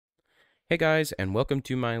Hey guys, and welcome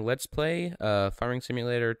to my Let's Play Farming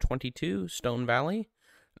Simulator 22 Stone Valley.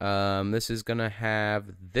 This is gonna have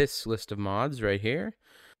this list of mods right here.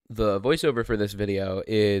 The voiceover for this video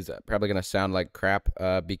is probably gonna sound like crap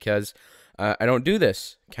because I don't do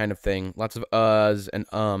this kind of thing. Lots of uhs and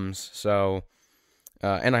ums, so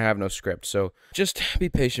and I have no script, so just be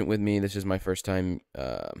patient with me. This is my first time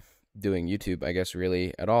doing YouTube, I guess,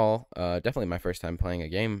 really at all. Definitely my first time playing a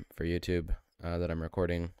game for YouTube. That I'm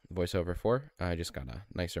recording voiceover for. I just got a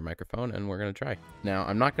nicer microphone and we're gonna try. Now,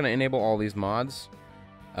 I'm not gonna enable all these mods.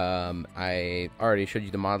 I already showed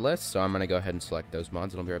you the mod list, so I'm gonna go ahead and select those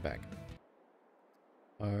mods and I'll be right back.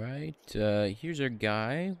 Alright, here's our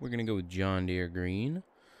guy. We're gonna go with John Deere Green.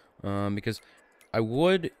 Because I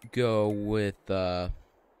would go with,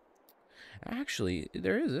 actually,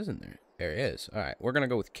 there is, isn't there? There is. Alright, we're gonna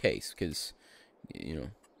go with Case, because, you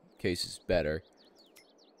know, Case is better.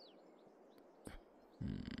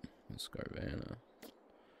 Scarvana.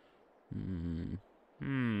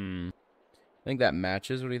 I think that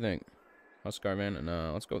matches. What do you think? Scarvana?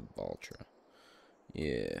 No, let's go with Valtra.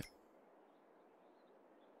 Yeah.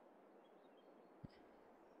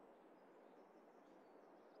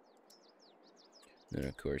 And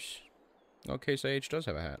of course, Case IH does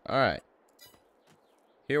have a hat. Alright.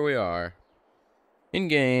 Here we are. In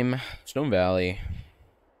game, Stone Valley.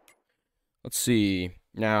 Let's see.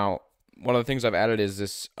 Now, one of the things I've added is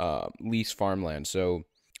this lease farmland. So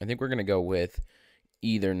I think we're going to go with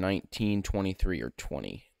either 19, 23, or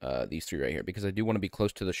 20. These three right here. Because I do want to be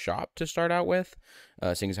close to the shop to start out with.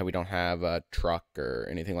 Seeing as how we don't have a truck or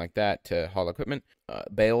anything like that to haul equipment.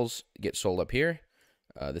 Bales get sold up here.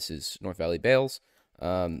 This is North Valley Bales.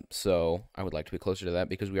 So I would like to be closer to that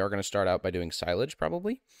because we are going to start out by doing silage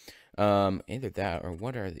probably. Either that or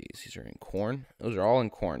what are these? These are in corn. Those are all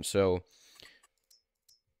in corn. So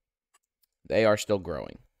they are still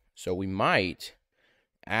growing. So we might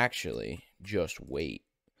actually just wait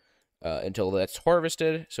until that's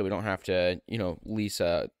harvested so we don't have to, you know, lease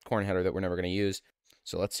a corn header that we're never going to use.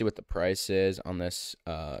 So let's see what the price is on this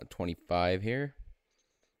 25 here.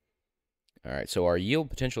 All right, so our yield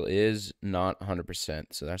potential is not 100%,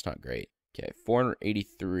 so that's not great. Okay,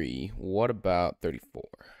 483. What about 34?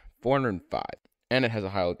 405. And it has a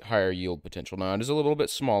higher yield potential. Now, it is a little bit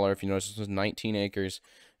smaller. If you notice, this was 19 acres.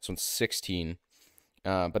 This one's 16.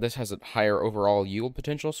 But this has a higher overall yield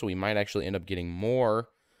potential, so we might actually end up getting more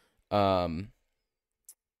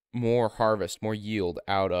harvest, more yield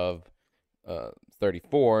out of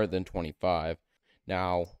 34 than 25.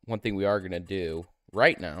 Now, one thing we are going to do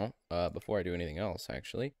right now, before I do anything else,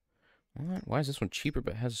 actually. What? Why is this one cheaper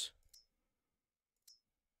but has...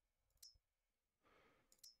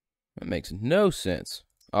 That makes no sense.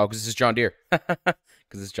 Oh, because this is John Deere.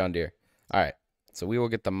 Because it's John Deere. All right. So we will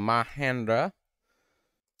get the Mahindra.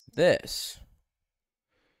 This.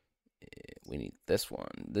 We need this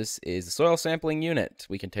one. This is the soil sampling unit.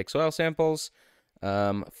 We can take soil samples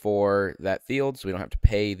for that field, so we don't have to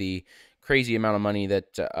pay the crazy amount of money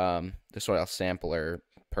that the soil sampler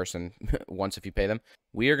person wants if you pay them.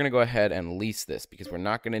 We are going to go ahead and lease this because we're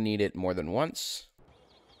not going to need it more than once.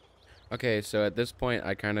 Okay, so at this point,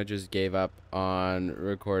 I kind of just gave up on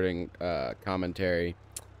recording commentary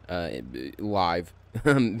live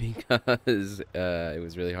because it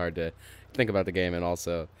was really hard to think about the game and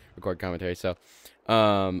also record commentary. So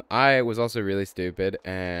I was also really stupid,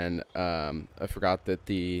 and I forgot that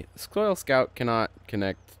the Soil Scout cannot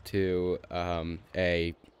connect to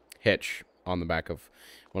a hitch on the back of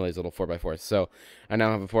one of these little 4x4s. So I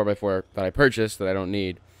now have a 4x4 that I purchased that I don't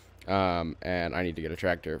need. And I need to get a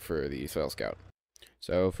tractor for the Soil Scout.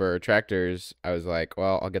 So for tractors, I was like,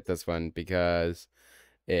 well, I'll get this one because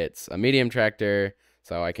it's a medium tractor,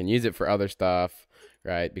 so I can use it for other stuff,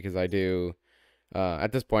 right? Because I do,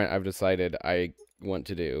 at this point, I've decided I want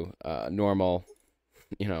to do normal,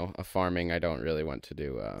 you know, a farming. I don't really want to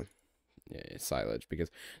do silage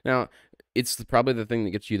because now it's probably the thing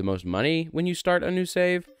that gets you the most money when you start a new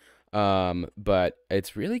save. But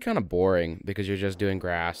it's really kind of boring because you're just doing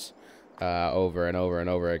grass over and over and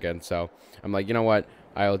over again. So I'm like, you know what?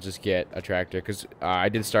 I'll just get a tractor because I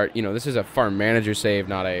did start, you know, this is a farm manager save,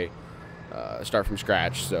 not a start from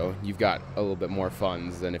scratch. So you've got a little bit more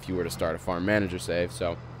funds than if you were to start a farm manager save.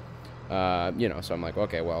 So, you know, so I'm like,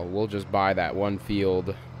 okay, well, we'll just buy that one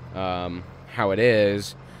field how it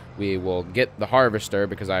is. We will get the harvester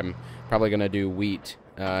because I'm probably going to do wheat,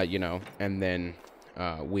 you know, and then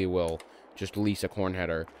we will just lease a corn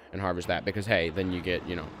header and harvest that because, hey, then you get,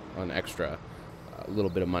 you know, an extra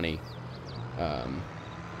little bit of money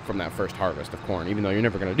from that first harvest of corn. Even though you're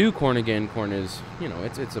never going to do corn again, corn is, you know,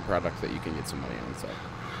 it's a product that you can get some money on. So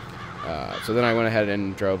So then I went ahead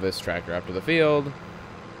and drove this tractor up to the field.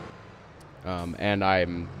 And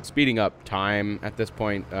I'm speeding up time at this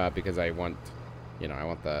point because I want, I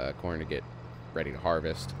want the corn to get ready to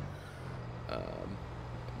harvest.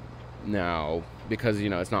 Now, because,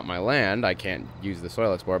 it's not my land, I can't use the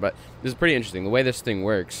soil explorer, but this is pretty interesting. The way this thing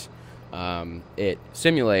works, it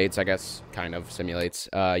simulates, I guess, kind of simulates.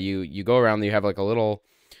 You go around, you have like a little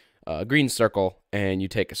green circle, and you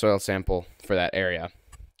take a soil sample for that area.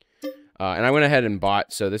 And I went ahead and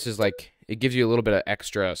bought, so this is like, it gives you a little bit of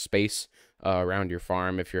extra space around your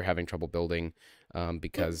farm if you're having trouble building,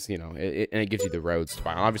 because, and it gives you the roads to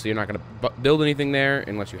buy. Obviously, you're not going to build anything there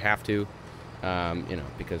unless you have to,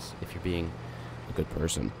 because if you're being a good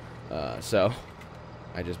person. So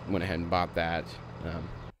I just went ahead and bought that, so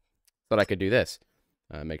that I could do this,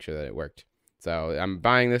 make sure that it worked. So I'm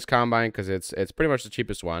buying this combine because it's pretty much the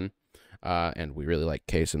cheapest one, and we really like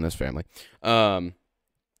Case in this family.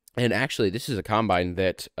 And actually, this is a combine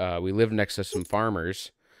that we lived next to some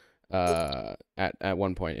farmers at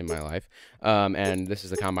one point in my life, and this is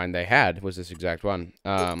the combine they had, was this exact one,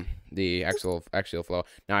 the axial flow.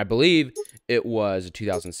 Now, I believe it was a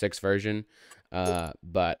 2006 version,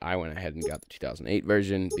 but I went ahead and got the 2008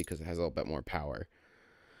 version because it has a little bit more power.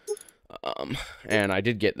 And I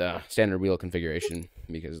did get the standard wheel configuration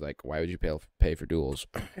because, like, why would you pay for duals?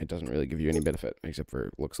 It doesn't really give you any benefit except for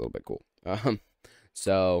it looks a little bit cool.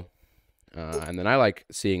 So, and then I like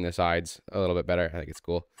seeing the sides a little bit better. I think it's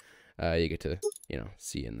cool. You get to,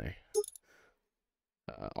 see in there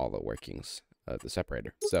all the workings of the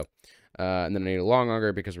separator. So, and then I need a long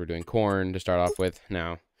auger because we're doing corn to start off with.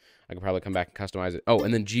 Now, I can probably come back and customize it. Oh,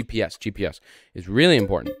 and then GPS. GPS is really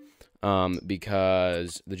important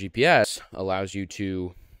because the GPS allows you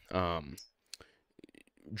to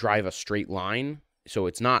drive a straight line. So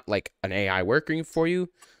it's not like an AI working for you,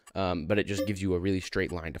 but it just gives you a really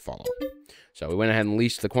straight line to follow. So we went ahead and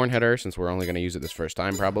leased the corn header since we're only going to use it this first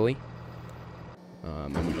time probably.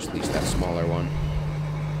 And we just leased that smaller one.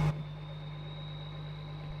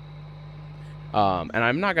 And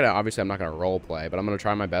I'm not going to, obviously I'm not going to role play, but I'm going to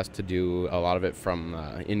try my best to do a lot of it from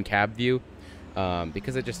in-cab view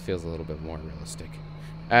because it just feels a little bit more realistic.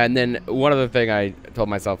 And then one other thing I told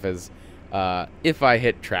myself is if I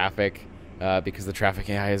hit traffic, because the traffic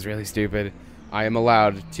AI is really stupid, I am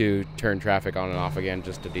allowed to turn traffic on and off again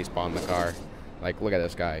just to despawn the car. Like, look at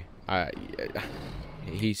this guy.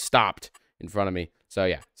 He stopped in front of me. So,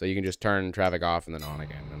 yeah. So, you can just turn traffic off and then on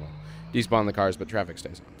again. And it'll despawn the cars, but traffic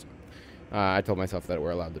stays on. So, I told myself that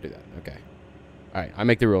we're allowed to do that. Okay. All right. I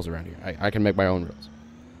make the rules around here. I can make my own rules.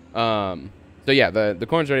 So, yeah. The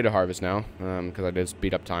corn's ready to harvest now because I did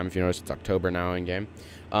speed up time. If you notice, it's October now in-game.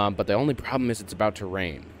 But the only problem is it's about to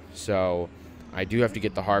rain. So, I do have to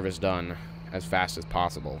get the harvest done as fast as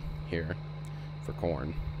possible here for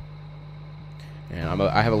corn. And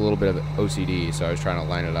I have a little bit of OCD, so I was trying to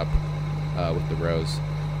line it up with the rows.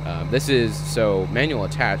 This is, so manual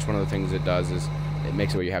attach, one of the things it does is it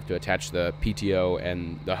makes it where you have to attach the PTO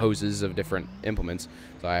and the hoses of different implements.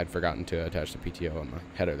 So I had forgotten to attach the PTO on the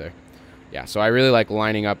header there. Yeah, so I really like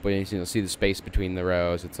lining up when you see the space between the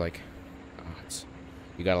rows. It's like,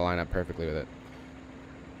 you got to line up perfectly with it.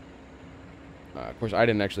 Of course, I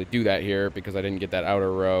didn't actually do that here because I didn't get that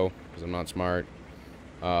outer row because I'm not smart.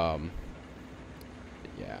 Yeah,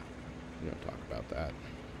 we don't talk about that.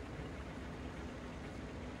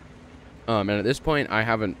 And at this point, I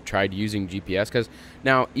haven't tried using GPS because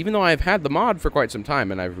now, even though I've had the mod for quite some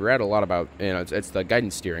time and I've read a lot about, it's the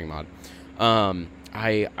guidance steering mod.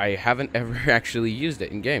 I haven't ever actually used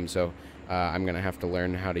it in game, so I'm gonna have to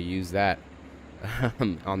learn how to use that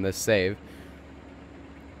on this save.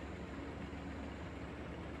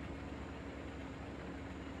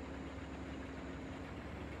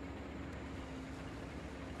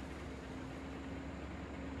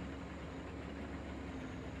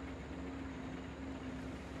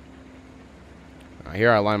 Here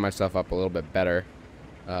I line myself up a little bit better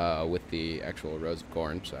with the actual rows of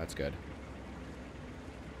corn, so that's good.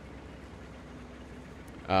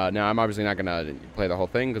 Now, I'm obviously not going to play the whole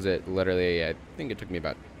thing because it literally, I think it took me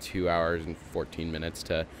about 2 hours and 14 minutes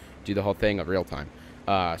to do the whole thing of real time.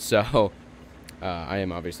 So I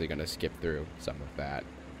am obviously going to skip through some of that.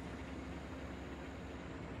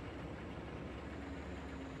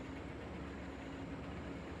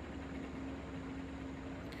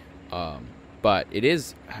 But it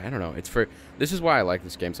is, I don't know, it's for, this is why I like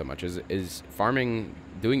this game so much, is farming,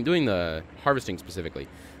 doing the harvesting specifically,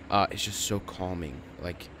 it's just so calming.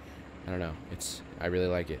 Like, I don't know, I really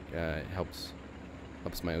like it. It helps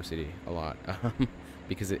my OCD a lot,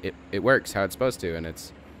 because it works how it's supposed to, and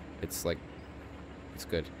it's like, it's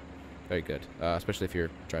good. very good, especially if you're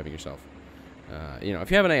driving yourself. You know,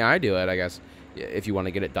 if you have an AI do it, I guess, if you want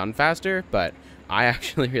to get it done faster, but I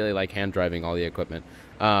actually really like hand driving all the equipment.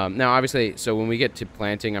 Now, obviously, so when we get to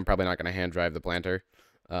planting, I'm probably not going to hand drive the planter,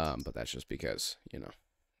 but that's just because, you know,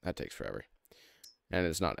 that takes forever, and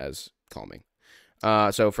it's not as calming.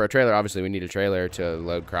 So for a trailer, obviously, we need a trailer to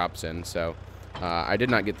load crops in, so I did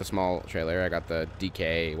not get the small trailer. I got the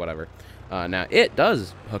DK, whatever. Now, it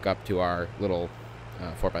does hook up to our little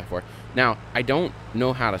 4x4. Now, I don't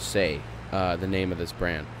know how to say the name of this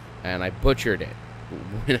brand, and I butchered it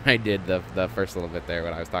when I did the first little bit there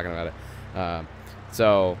when I was talking about it.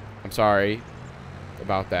 So I'm sorry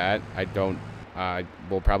about that. I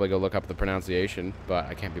will probably go look up the pronunciation, but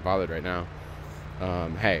I can't be bothered right now.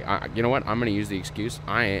 Hey, you know what? I'm going to use the excuse.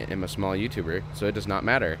 I am a small YouTuber, so it does not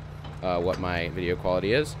matter what my video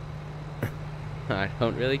quality is. I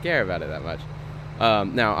don't really care about it that much.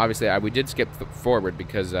 Now, obviously, we did skip forward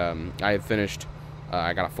because I have finished.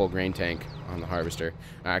 I got a full grain tank on the harvester.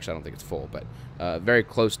 Actually, I don't think it's full, but very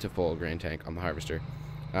close to full grain tank on the harvester.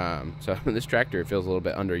 So this tractor feels a little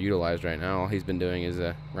bit underutilized right now. All he's been doing is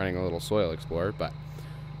running a little soil explorer, but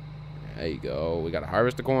there you go. We got to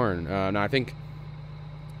harvest the corn. Now, I think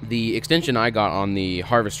the extension I got on the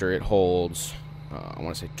harvester, it holds, I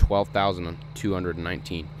want to say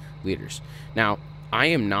 12,219 liters. Now, I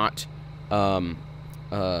am not a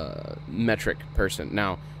metric person.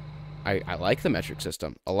 Now, I like the metric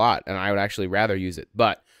system a lot, and I would actually rather use it.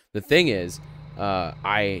 But the thing is,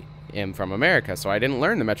 I am from America, so I didn't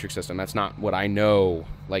learn the metric system. That's not what I know.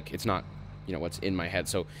 Like, it's not, you know, what's in my head.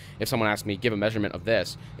 So if someone asks me, give a measurement of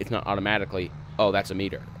this, it's not automatically, oh, that's a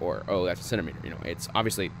meter, or, oh, that's a centimeter. You know, it's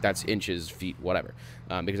obviously that's inches, feet, whatever,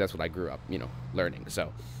 because that's what I grew up, you know, learning.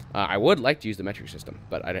 So I would like to use the metric system,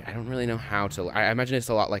 but I don't really know how to. I imagine it's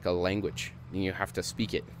a lot like a language. You have to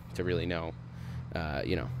speak it to really know,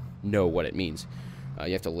 you know what it means.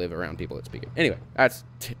 You have to live around people that speak it. Anyway, that's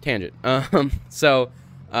tangent. So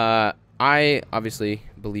I obviously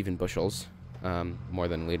believe in bushels more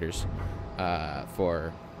than liters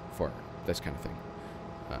for this kind of thing.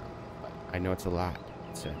 But I know it's a lot.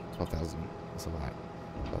 It's 12,000. It's a lot.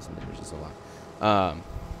 12,000 liters is a lot.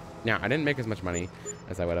 Now, I didn't make as much money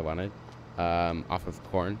as I would have wanted off of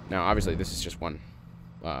corn. Now, obviously, this is just one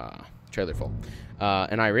trailer full.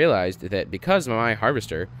 And I realized that because my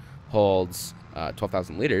harvester holds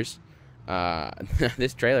 12,000 liters,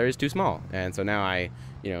 this trailer is too small. And so now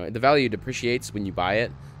the value depreciates when you buy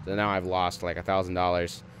it. So now I've lost like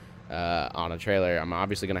 $1,000 on a trailer. I'm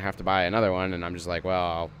obviously going to have to buy another one. And I'm just like,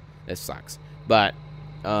 well, this sucks. But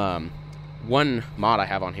one mod I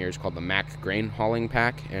have on here is called the Mack grain hauling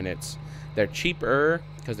pack. And they're cheaper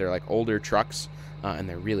because they're like older trucks. And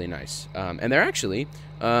they're really nice. And they're actually,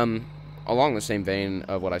 along the same vein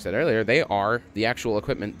of what I said earlier, they are the actual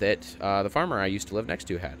equipment that the farmer I used to live next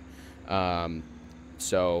to had.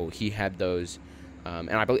 So he had those,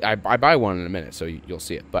 and I buy one in a minute, so you'll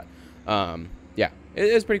see it. But yeah,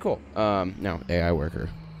 it's pretty cool. Now, AI worker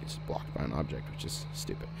is blocked by an object, which is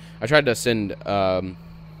stupid. I tried to send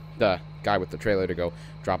the guy with the trailer to go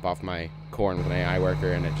drop off my corn with an AI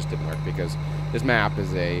worker, and it just didn't work because this map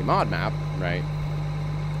is a mod map, right?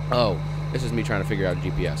 Oh, this is me trying to figure out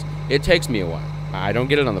GPS. It takes me a while. I don't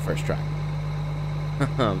get it on the first try.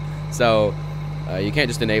 So you can't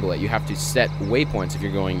just enable it. You have to set waypoints if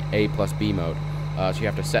you're going A plus B mode. So you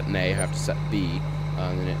have to set an A, you have to set B,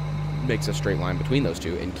 and then it makes a straight line between those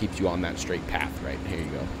two and keeps you on that straight path, right? Here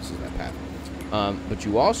you go. This is that path. But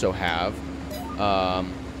you also have, yeah,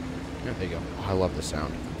 there you go. Oh, I love the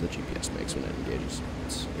sound the GPS makes when it engages.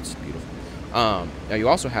 It's beautiful. Now you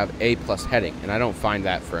also have A plus heading, and I don't find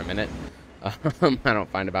that for a minute. I don't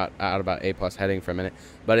find out about A plus heading for a minute,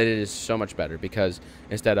 but it is so much better because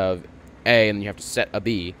instead of A and you have to set a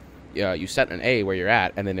B, you set an A where you're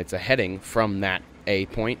at, and then it's a heading from that A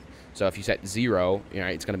point. So if you set 0,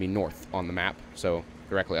 it's going to be north on the map, so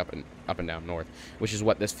directly up and down north, which is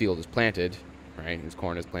what this field is planted, right? This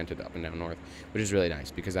corn is planted up and down north, which is really nice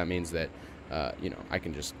because that means that I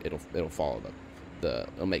can just it'll follow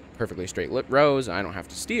it'll make perfectly straight rows. I don't have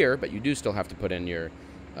to steer, but you do still have to put in your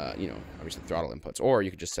obviously throttle inputs, or you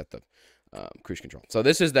could just set the cruise control. So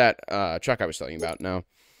this is that truck I was telling you about. Now,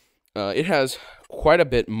 it has quite a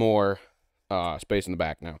bit more space in the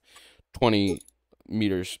back now, 20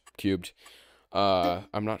 meters cubed.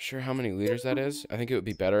 I'm not sure how many liters that is. I think it would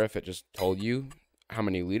be better if it just told you how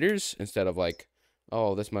many liters instead of like,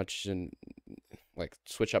 oh, this much, and like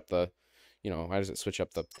switch up the, why does it switch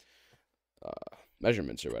up the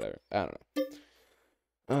measurements or whatever? I don't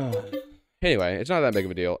know. Anyway, it's not that big of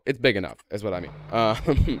a deal. It's big enough, is what I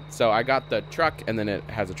mean. So I got the truck, and then it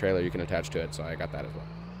has a trailer you can attach to it, so I got that as well.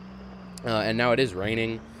 And now it is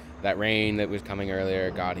raining. That rain that was coming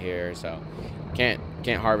earlier got here, so can't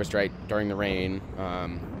harvest right during the rain,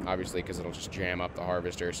 obviously, because it'll just jam up the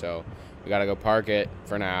harvester. So we gotta go park it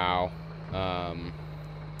for now,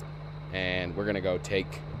 and we're gonna go take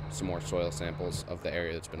some more soil samples of the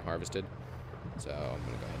area that's been harvested. So I'm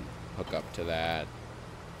gonna go ahead and hook up to that.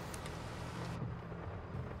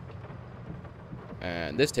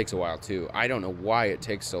 And this takes a while too. I don't know why it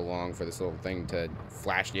takes so long for this little thing to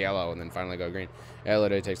flash yellow and then finally go green. It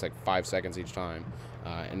literally takes like 5 seconds each time.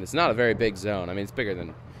 And it's not a very big zone. I mean, it's bigger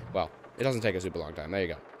than, well, it doesn't take a super long time. There you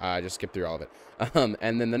go. I just skipped through all of it.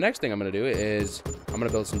 And then the next thing I'm going to do is I'm going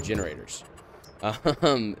to build some generators.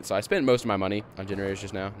 So I spent most of my money on generators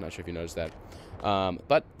just now. Not sure if you noticed that.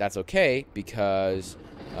 But that's okay because,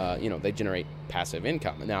 you know, they generate passive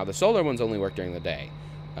income. Now, the solar ones only work during the day.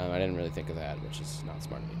 I didn't really think of that, which is not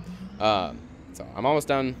smart of me. So I'm almost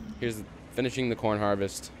done. Here's finishing the corn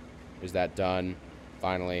harvest. Is that done?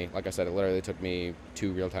 Finally, like I said, it literally took me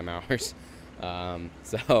 2 real-time hours.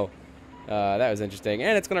 So that was interesting,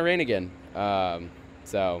 and it's gonna rain again.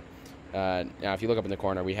 So now, if you look up in the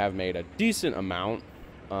corner, we have made a decent amount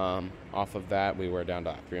off of that. We were down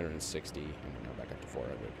to 360, and now back up to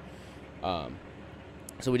 400.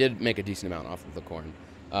 So we did make a decent amount off of the corn.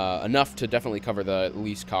 Enough to definitely cover the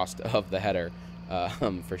lease cost of the header,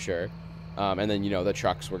 for sure. And then, you know, the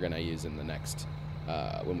trucks we're going to use in the next,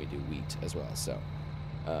 when we do wheat as well. So,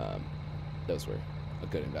 those were a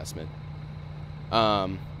good investment.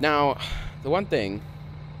 Now, the one thing,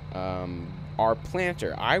 our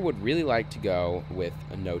planter, I would really like to go with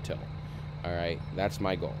a no-till. All right, that's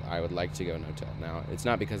my goal. I would like to go no-till. Now, it's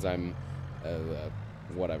not because I'm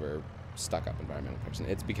whatever stuck-up environmental person.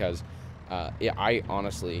 It's because yeah, I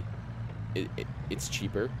honestly, it's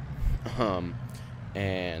cheaper,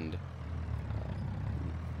 and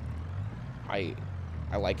I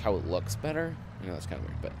like how it looks better. I know that's kind of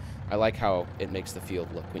weird, but I like how it makes the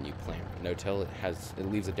field look when you plant. No-till, it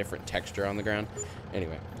leaves a different texture on the ground.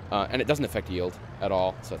 Anyway, and it doesn't affect yield at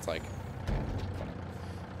all, so it's like,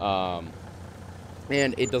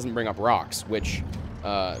 and it doesn't bring up rocks, which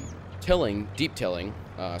deep tilling,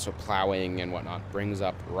 so plowing and whatnot, brings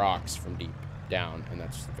up rocks from deep down, and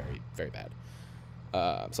that's very, very bad.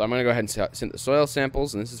 So I'm going to go ahead and send the soil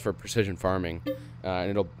samples, and this is for precision farming, and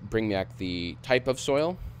it'll bring back the type of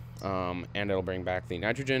soil, and it'll bring back the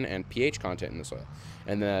nitrogen and pH content in the soil.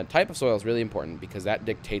 And the type of soil is really important because that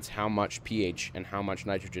dictates how much pH and how much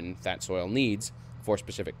nitrogen that soil needs for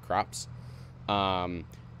specific crops, and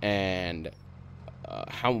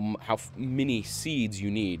how many seeds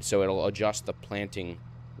you need, so it'll adjust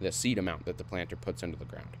the seed amount that the planter puts into the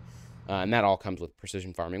ground. And that all comes with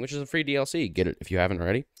precision farming, which is a free DLC. Get it if you haven't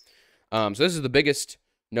already. So this is the biggest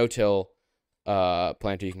no-till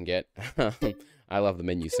planter you can get. I love the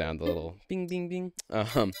menu sound, the little bing, bing, bing.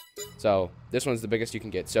 So this one's the biggest you can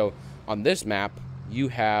get. So on this map, you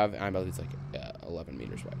have, I believe it's like 11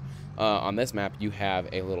 meters wide. On this map, you have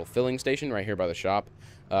a little filling station right here by the shop,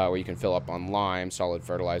 where you can fill up on lime, solid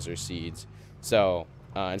fertilizer, seeds. So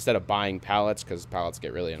instead of buying pallets, because pallets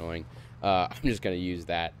get really annoying, I'm just going to use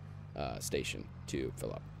that station to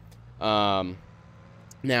fill up.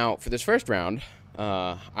 Now, for this first round,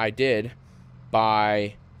 I did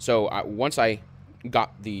buy, so once I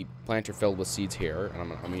got the planter filled with seeds here, and I'm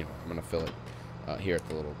going to fill it here at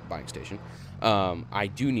the little buying station, I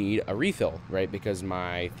do need a refill, right, because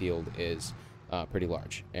my field is pretty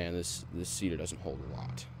large, and this seeder doesn't hold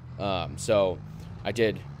a lot. So I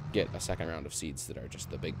did get a second round of seeds that are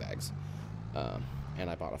just the big bags, and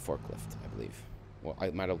I bought a forklift, I believe. Well,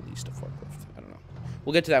 I might have leased a forklift. I don't know.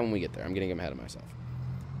 We'll get to that when we get there. I'm getting ahead of myself.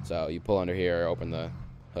 So you pull under here, open the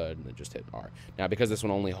hood, and then just hit R. Now, because this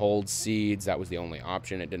one only holds seeds, that was the only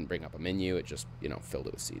option. It didn't bring up a menu. It just, you know, filled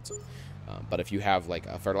it with seeds. But if you have, like,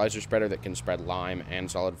 a fertilizer spreader that can spread lime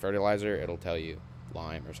and solid fertilizer, it'll tell you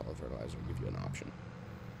lime or solid fertilizer, give you an option.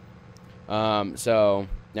 So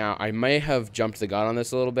now I may have jumped the gun on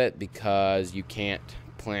this a little bit because you can't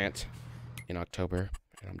plant in October.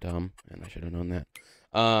 And I'm dumb, and I should have known that.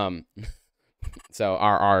 So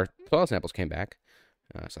our soil samples came back,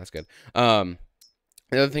 so that's good. The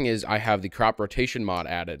other thing is I have the crop rotation mod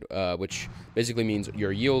added, which basically means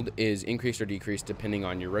your yield is increased or decreased depending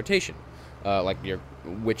on your rotation, like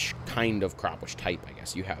which kind of crop, which type, I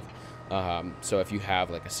guess, you have. So if you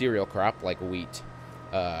have like a cereal crop like wheat,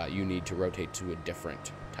 you need to rotate to a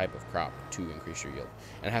different type of crop to increase your yield,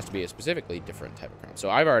 and it has to be a specifically different type of crop.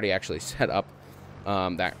 So I've already actually set up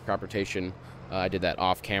that crop rotation. I did that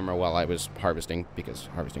off camera while I was harvesting because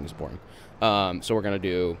harvesting is boring. So we're going to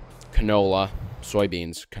do canola,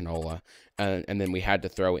 soybeans, canola, and then we had to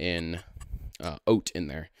throw in oat in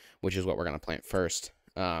there, which is what we're going to plant first.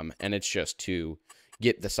 And it's just to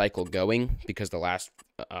get the cycle going, because the last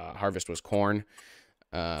harvest was corn,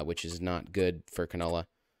 which is not good for canola.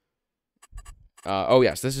 Oh,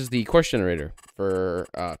 yes, this is the course generator for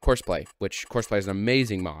courseplay, which courseplay is an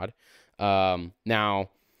amazing mod. Now,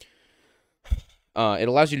 it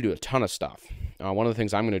allows you to do a ton of stuff. One of the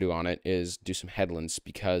things I'm going to do on it is do some headlands,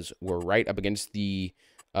 because we're right up against the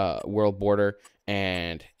world border,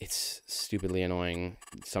 and it's stupidly annoying.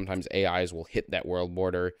 Sometimes AIs will hit that world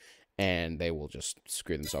border, and they will just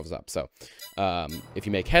screw themselves up. So if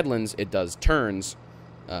you make headlands, it does turns,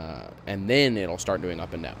 and then it'll start doing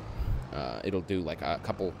up and down. It'll do like a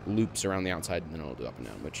couple loops around the outside, and then it'll do up and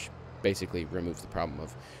down, which basically removes the problem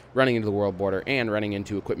of running into the world border and running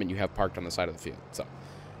into equipment you have parked on the side of the field. So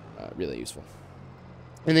really useful.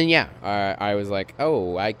 And then, yeah, I was like,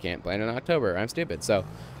 oh, I can't plant in October. I'm stupid. So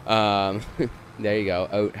there you go.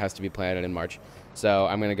 Oat has to be planted in March. So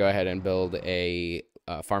I'm going to go ahead and build a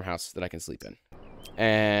farmhouse that I can sleep in.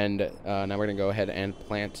 And now we're going to go ahead and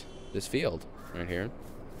plant this field right here.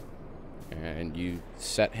 And you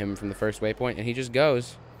set him from the first waypoint, and he just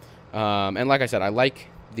goes. And like I said, I like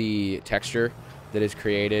the texture that is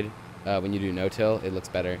created when you do no-till. It looks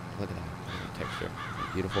better. Look at that texture.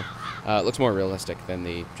 Beautiful. It looks more realistic than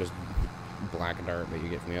the just black dirt that you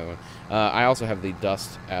get from the other one. I also have the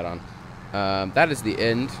dust add-on. That is the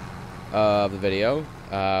end of the video.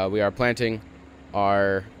 We are planting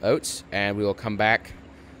our oats, and we will come back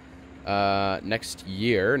next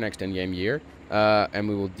in-game year, and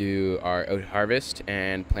we will do our oat harvest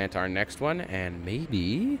and plant our next one, and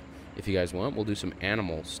maybe, if you guys want, we'll do some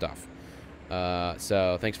animal stuff.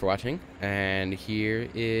 So thanks for watching, and here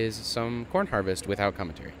is some corn harvest without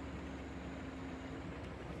commentary.